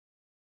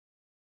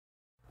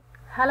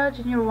Hello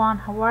Junior 1,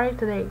 how are you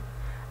today?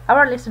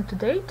 Our lesson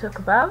today talk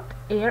about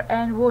air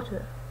and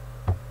water.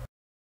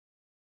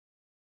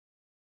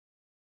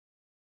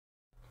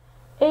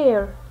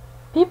 Air.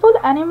 People,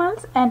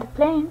 animals and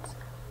plants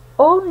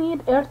all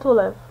need air to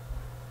live.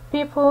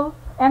 People,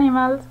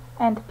 animals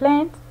and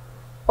plants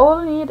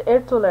all need air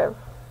to live.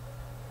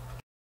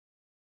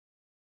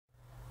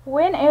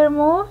 When air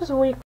moves,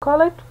 we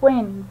call it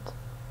wind.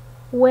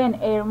 When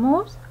air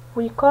moves,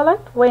 we call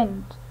it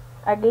wind.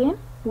 Again,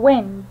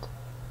 wind.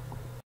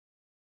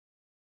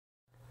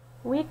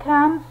 We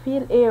can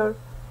feel air,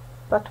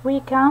 but we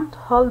can't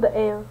hold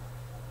air.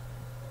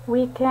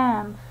 We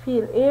can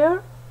feel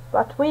air,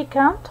 but we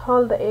can't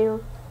hold air.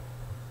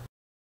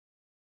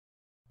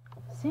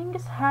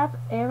 Things have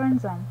air in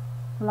them,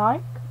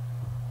 like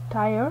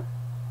tire,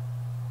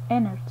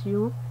 inner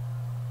tube,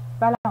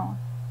 balloon.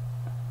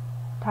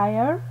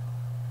 Tire,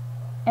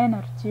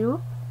 inner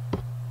tube,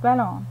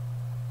 balloon.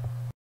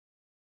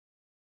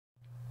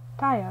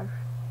 Tire,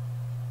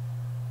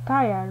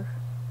 tire.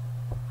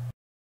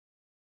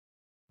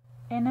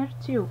 Inner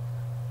tube,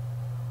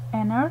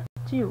 inner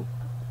tube.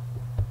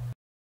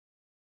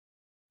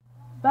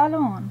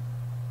 Balloon,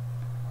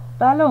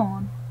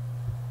 balloon.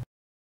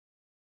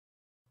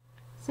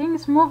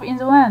 Things move in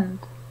the wind.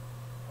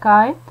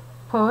 Kite,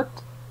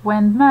 boat,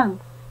 windmill.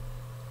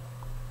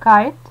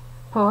 Kite,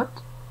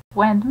 boat,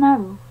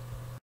 windmill.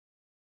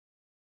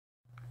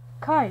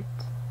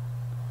 Kite,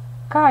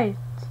 kite.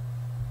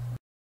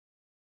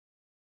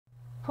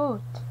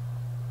 Boat,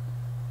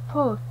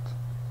 boat.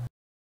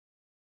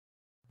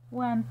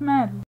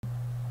 Windmill,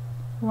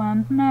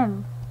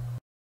 windmill.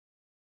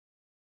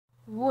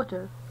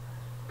 Water.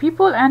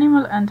 People,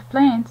 animal and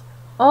plants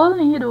all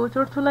need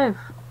water to live.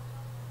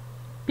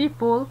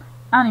 People,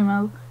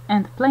 animal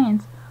and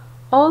plants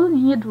all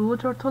need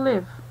water to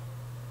live.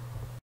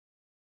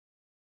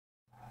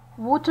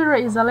 Water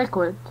is a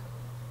liquid.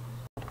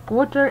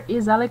 Water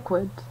is a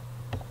liquid.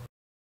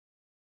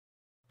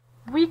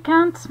 We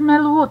can't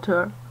smell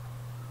water.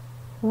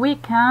 We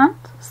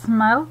can't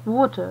smell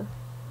water.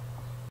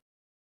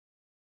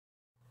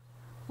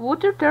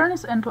 Water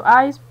turns into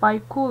ice by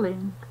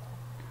cooling.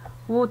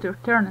 Water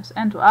turns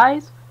into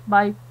ice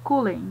by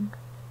cooling.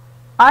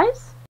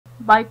 Ice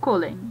by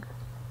cooling.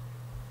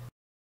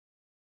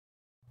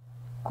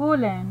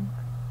 Cooling,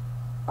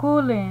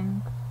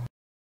 cooling.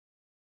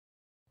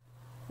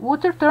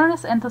 Water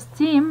turns into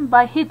steam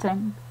by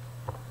heating.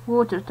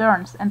 Water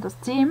turns into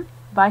steam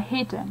by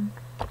heating.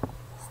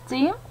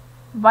 Steam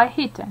by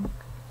heating.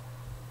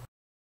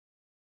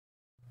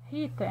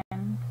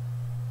 Heating,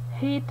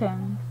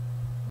 heating.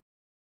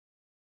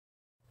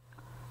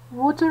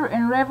 Water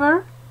in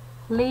river,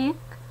 lake,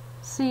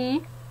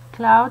 sea,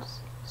 clouds,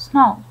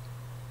 snow.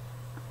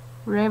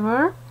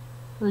 River,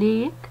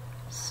 lake,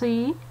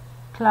 sea,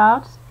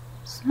 clouds,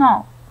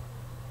 snow.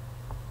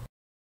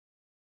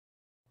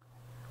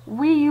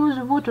 We use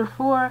water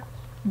for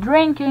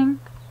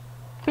drinking,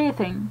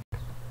 bathing.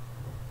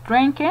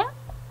 Drinking,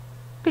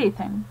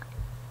 bathing.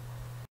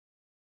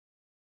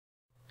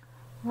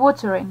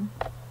 Watering,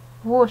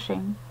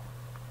 washing.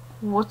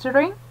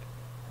 Watering,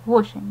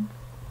 washing.